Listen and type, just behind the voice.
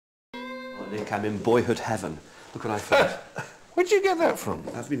Nick, I'm in boyhood heaven. Look what I found. Where'd you get that from?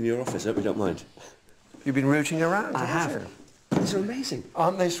 I've been in your office, hope you don't mind. You've been rooting around? I have. These are amazing.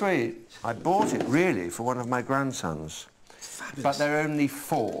 Aren't they sweet? I bought it, really, for one of my grandsons. Fabulous. But they're only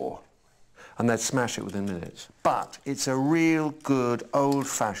 4, and they'd smash it within minutes. But it's a real good,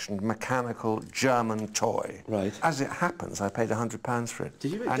 old-fashioned, mechanical German toy. Right. As it happens, I paid £100 for it.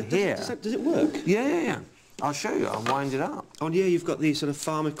 Did you? And does it work? Yeah. I'll show you. I'll wind it up. Oh, yeah, you've got the sort of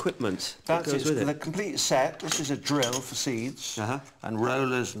farm equipment that goes with it. The complete set. This is a drill for seeds, and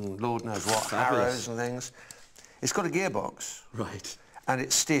rollers and Lord knows what, harrows and things. It's got a gearbox. Right. And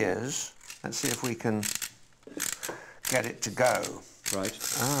it steers. Let's see if we can get it to go. Right.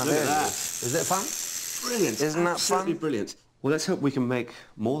 Look at that. Is it fun? Brilliant. Isn't that fun? Absolutely brilliant. Well, let's hope we can make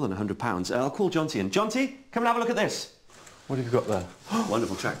more than £100. I'll call Jonty in. Jonty, come and have a look at this. What have you got there?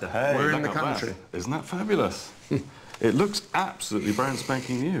 Wonderful tractor. Hey, we're in the country. Isn't that fabulous? It looks absolutely brand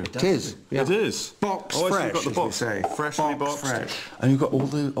spanking new. It is. Yeah. It is. Box fresh, fresh, you've got the as box, we say. freshly Box boxed. fresh. And you've got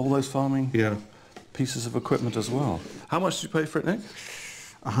all those farming Yeah. pieces of equipment as well. How much did you pay for it, Nick?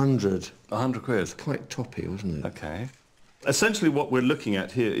 100. 100 quid. Quite toppy, wasn't it? Okay. Essentially what we're looking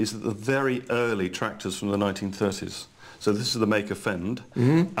at here is the very early tractors from the 1930s. So this is the Maker Fend,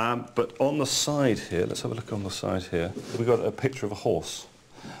 but on the side here, let's have a look on the side here, we've got a picture of a horse.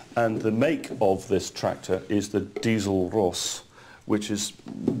 And the make of this tractor is the Diesel Ross, which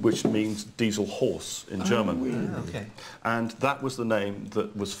means diesel horse in German. Yeah, okay. And that was the name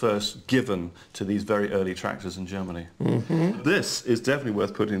that was first given to these very early tractors in Germany. This is definitely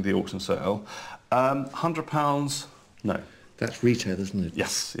worth putting in the auction sale. £100, no. That's retail, isn't it?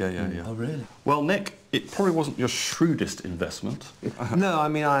 Yes, yeah. Oh, really? Well, Nick, it probably wasn't your shrewdest investment. No, I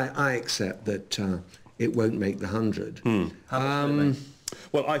mean, I accept that it won't make the 100.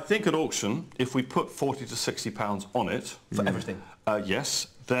 Well, I think at auction, if we put £40 to £60 on it... For everything? Yes,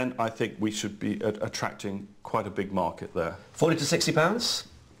 then I think we should be attracting quite a big market there. £40 to £60?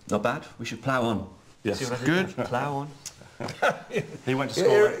 Not bad. We should plough on. Yes, See what I good. did? Plough on. He went to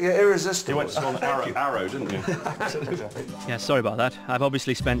school... You're irresistible. He went to school on Arrow, didn't you? Yeah, sorry about that. I've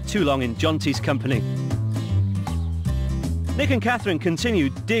obviously spent too long in Jonty's company. Nick and Catherine continue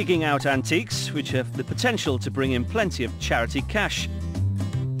digging out antiques, which have the potential to bring in plenty of charity cash.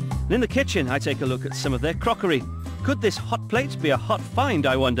 And in the kitchen, I take a look at some of their crockery. Could this hot plate be a hot find,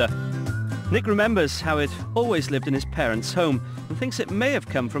 I wonder? Nick remembers how it always lived in his parents' home and thinks it may have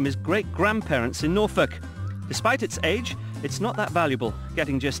come from his great-grandparents in Norfolk. Despite its age, it's not that valuable,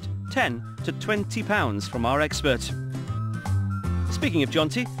 getting just £10 to £20 from our expert. Speaking of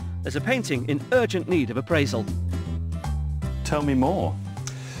Jonty, there's a painting in urgent need of appraisal. Tell me more.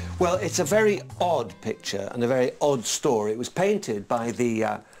 Well, it's a very odd picture and a very odd story. It was painted by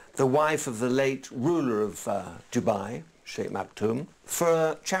the wife of the late ruler of Dubai, Sheikh Maktoum, for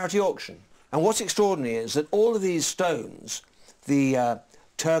a charity auction. And what's extraordinary is that all of these stones, the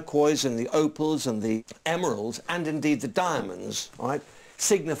turquoise and the opals and the emeralds and indeed the diamonds, right,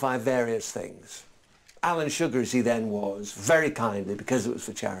 signify various things. Alan Sugar, as he then was, very kindly, because it was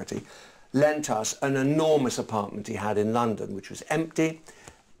for charity, lent us an enormous apartment he had in London, which was empty,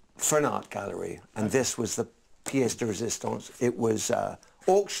 for an art gallery. And this was the pièce de résistance. It was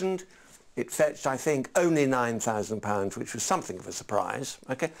auctioned. It fetched, I think, only £9,000, which was something of a surprise.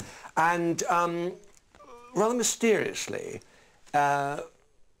 Okay, and rather mysteriously,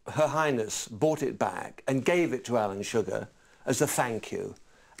 Her Highness bought it back and gave it to Alan Sugar as a thank you.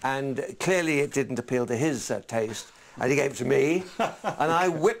 And clearly it didn't appeal to his taste, and he gave it to me, and I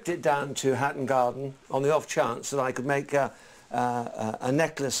whipped it down to Hatton Garden on the off chance that I could make a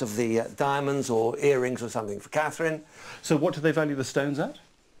necklace of the diamonds or earrings or something for Catherine. So what do they value the stones at?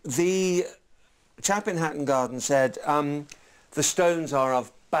 The chap in Hatton Garden said the stones are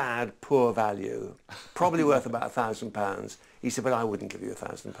of bad, poor value, probably worth about £1,000. He said, but I wouldn't give you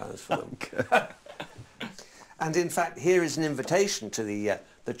 £1,000 for them. Okay. And in fact, here is an invitation to the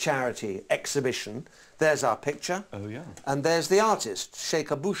charity exhibition. There's our picture. Oh, yeah. And there's the artist,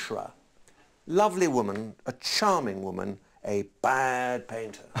 Sheikha Bushra. Lovely woman, a charming woman, a bad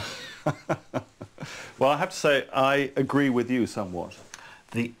painter. Well, I have to say, I agree with you somewhat.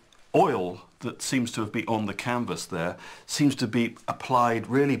 The oil that seems to have been on the canvas there seems to be applied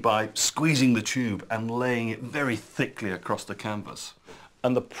really by squeezing the tube and laying it very thickly across the canvas.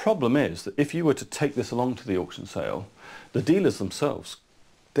 And the problem is that if you were to take this along to the auction sale, the dealers themselves,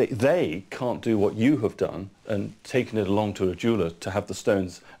 they can't do what you have done and taken it along to a jeweller to have the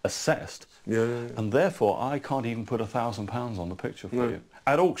stones assessed. Yeah. And therefore, I can't even put £1,000 on the picture for you.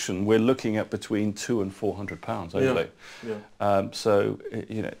 At auction, we're looking at between £200 and £400 only. So,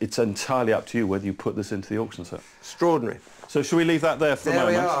 you know, it's entirely up to you whether you put this into the auction set. Extraordinary. So shall we leave that there for a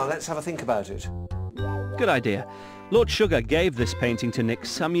moment? There we are. Let's have a think about it. Good idea. Lord Sugar gave this painting to Nick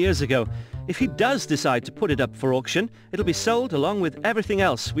some years ago. If he does decide to put it up for auction, it'll be sold along with everything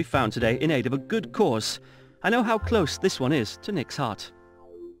else we found today in aid of a good cause. I know how close this one is to Nick's heart.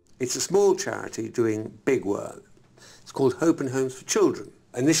 It's a small charity doing big work. It's called Hope and Homes for Children.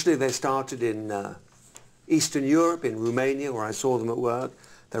 Initially they started in Eastern Europe, in Romania, where I saw them at work.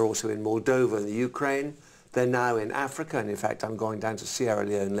 They're also in Moldova and the Ukraine. They're now in Africa, and in fact I'm going down to Sierra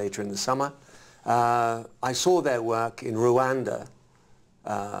Leone later in the summer. I saw their work in Rwanda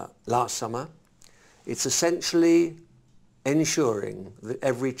last summer. It's essentially ensuring that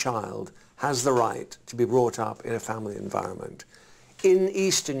every child has the right to be brought up in a family environment. In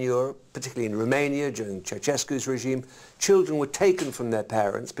Eastern Europe, particularly in Romania during Ceausescu's regime, children were taken from their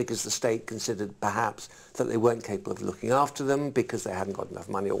parents because the state considered perhaps that they weren't capable of looking after them because they hadn't got enough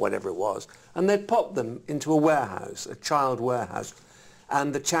money or whatever it was. And they'd pop them into a warehouse, a child warehouse.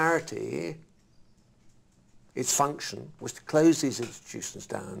 And the charity, its function was to close these institutions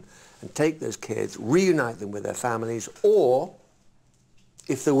down and take those kids, reunite them with their families, or,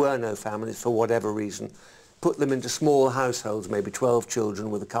 if there were no families for whatever reason, put them into small households, maybe 12 children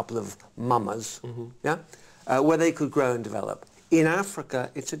with a couple of mamas, where they could grow and develop. In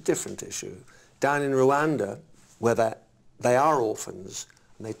Africa, it's a different issue. Down in Rwanda, where they are orphans,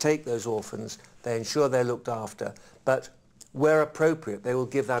 and they take those orphans, they ensure they're looked after, but where appropriate, they will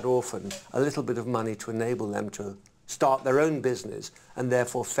give that orphan a little bit of money to enable them to start their own business and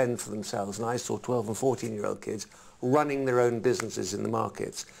therefore fend for themselves. And I saw 12 and 14-year-old kids running their own businesses in the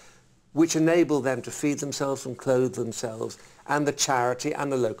markets, which enable them to feed themselves and clothe themselves, and the charity and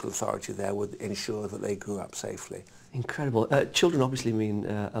the local authority there would ensure that they grew up safely. Incredible. Children obviously mean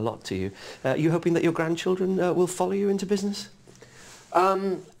a lot to you. Are you hoping that your grandchildren will follow you into business?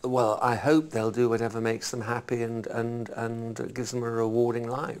 Well, I hope they'll do whatever makes them happy and gives them a rewarding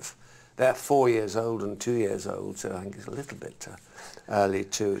life. They're 4 years old and 2 years old, so I think it's a little bit early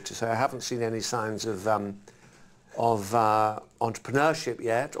to say. I haven't seen any signs of entrepreneurship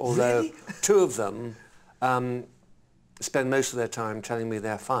yet, although Really? two of them spend most of their time telling me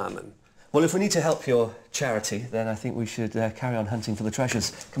they're firemen. Well, if we need to help your charity, then I think we should carry on hunting for the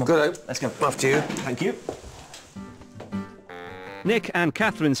treasures. Come on, Good. let's go. After you. Thank you. Nick and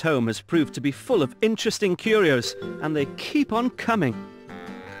Catherine's home has proved to be full of interesting curios, and they keep on coming.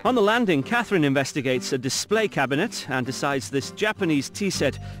 On the landing, Catherine investigates a display cabinet and decides this Japanese tea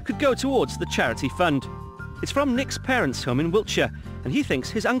set could go towards the charity fund. It's from Nick's parents' home in Wiltshire, and he thinks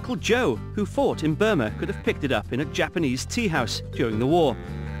his Uncle Joe, who fought in Burma, could have picked it up in a Japanese tea house during the war.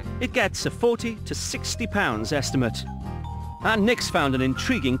 It gets a £40 to £60 estimate. And Nick's found an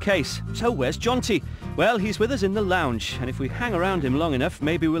intriguing case. So where's Jonty? Well, he's with us in the lounge, and if we hang around him long enough,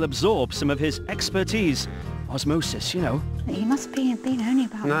 maybe we'll absorb some of his expertise. Osmosis, you know. He must be been only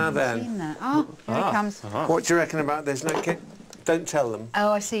about... Now I've then. seen that. Oh, here he comes. What do you reckon about this? No, don't tell them.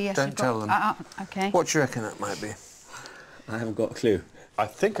 Oh, I see, yes. Don't you've got- tell them. Okay. What do you reckon that might be? I haven't got a clue. I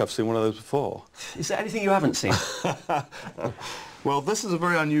think I've seen one of those before. Is there anything you haven't seen? Well, this is a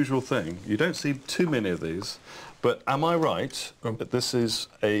very unusual thing. You don't see too many of these, but am I right that this is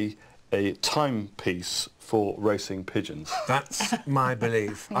a timepiece for racing pigeons? That's my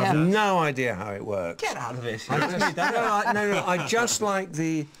belief. Yeah. I've no idea how it works. Get out of this. No, I just like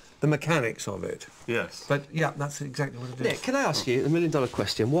the mechanics of it. Yes. But yeah, that's exactly what it is. Nick, can I ask you the million-dollar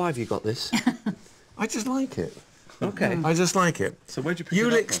question? Why have you got this? I just like it. Okay. I just like it. So where'd you pick it You'll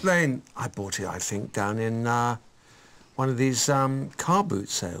up from? explain. I bought it, I think, down in one of these car boot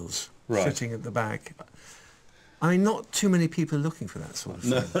sales, Right. sitting at the back. I mean, not too many people are looking for that sort of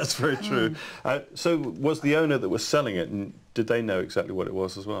thing. No, that's very true. So was the owner that was selling it, and did they know exactly what it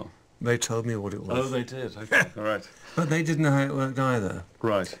was as well? They told me what it was. Oh, they did. Okay. All right. But they didn't know how it worked either.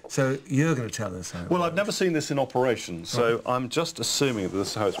 Right. So you're going to tell us how it Well, works. I've never seen this in operation, so I'm just assuming that this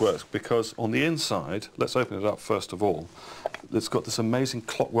is how it works, because on the inside, let's open it up first of all, it's got this amazing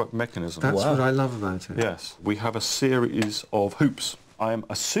clockwork mechanism. That's what I love about it. Yes, we have a series of hoops. I am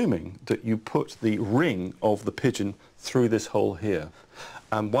assuming that you put the ring of the pigeon through this hole here,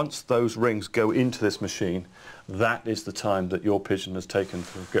 and once those rings go into this machine, that is the time that your pigeon has taken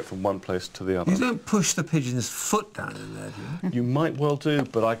to get from one place to the other. You don't push the pigeon's foot down in there, do you? You might well do,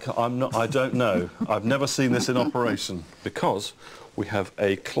 but I don't know. I've never seen this in operation, because we have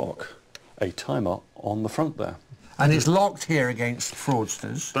a clock, a timer on the front there. And it's locked here against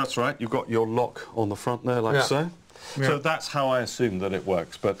fraudsters. That's right. You've got your lock on the front there, like Yeah. so. Yeah. So that's how I assume that it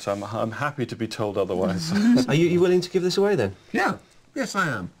works, but I'm happy to be told otherwise. Are you willing to give this away then? Yeah. Yes, I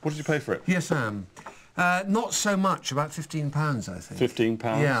am. What did you pay for it? Yes, I am. Not so much, about £15, I think.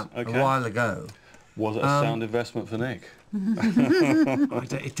 £15? Yeah, okay. a while ago. Was it a sound investment for Nick?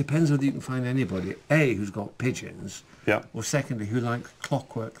 It depends whether you can find anybody, A, who's got pigeons, Yeah. or secondly, who like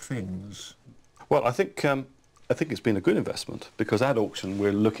clockwork things. Well, I think it's been a good investment because at auction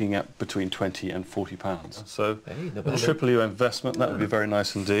we're looking at between £20 and £40. So a triple U investment, that would be very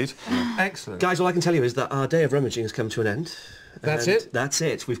nice indeed. Excellent. Guys, all I can tell you is that our day of rummaging has come to an end. That's And it? That's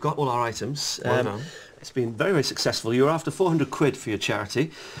it. We've got all our items. Well done. It's been very, very successful. You're after 400 quid for your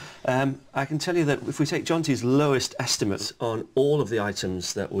charity. I can tell you that if we take Jonty's lowest estimate on all of the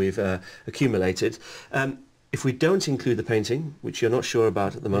items that we've accumulated, if we don't include the painting, which you're not sure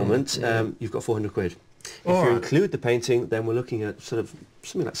about at the moment, you've got 400 quid. If you include the painting, then we're looking at sort of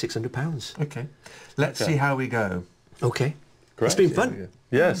something like £600. Okay. Let's see how we go. Okay. Great. It's been fun.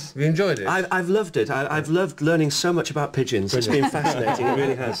 Yes. Have you enjoyed it? I've loved it. I've loved learning so much about pigeons. It's been fascinating. It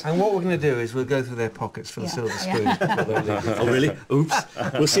really has. And what we're going to do is we'll go through their pockets for the silver spoon. Oh, really? Oops.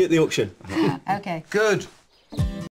 We'll see you at the auction. Okay. Good.